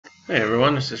Hey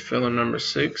everyone, this is filler number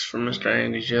 6 from Mr.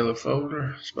 Andy's yellow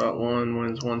folder. Spot 1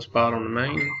 wins 1 spot on the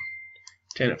main.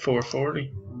 10 at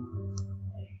 440.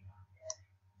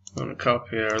 I'm going to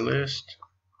copy our list.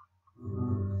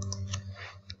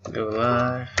 Go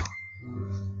live.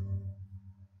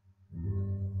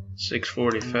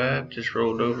 645, just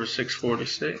rolled over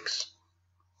 646.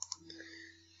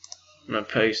 I'm going to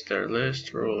paste our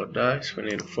list, roll a dice. We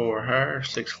need a 4 or higher,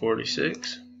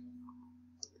 646.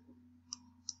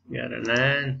 Got a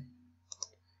 9.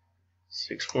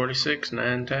 646,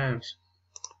 9 times.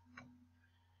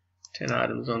 10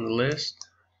 items on the list.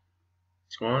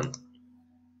 It's 1,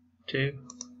 2,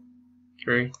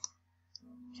 3,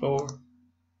 4,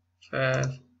 5,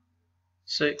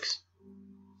 6,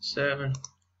 7,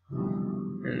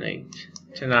 and 8.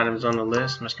 10 items on the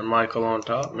list. Mr. Michael on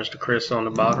top, Mr. Chris on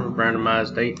the bottom.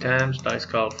 Randomized 8 times. Dice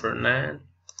called for a 9.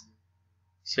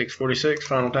 646,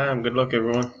 final time. Good luck,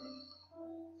 everyone.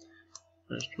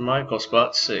 Mr. Michael,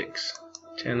 spot 6.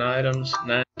 10 items,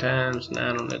 9 times,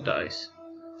 9 on the dice.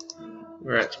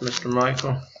 Congrats, Mr.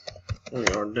 Michael. We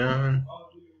are done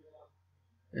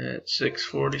at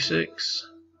 646.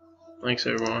 Thanks,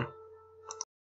 everyone.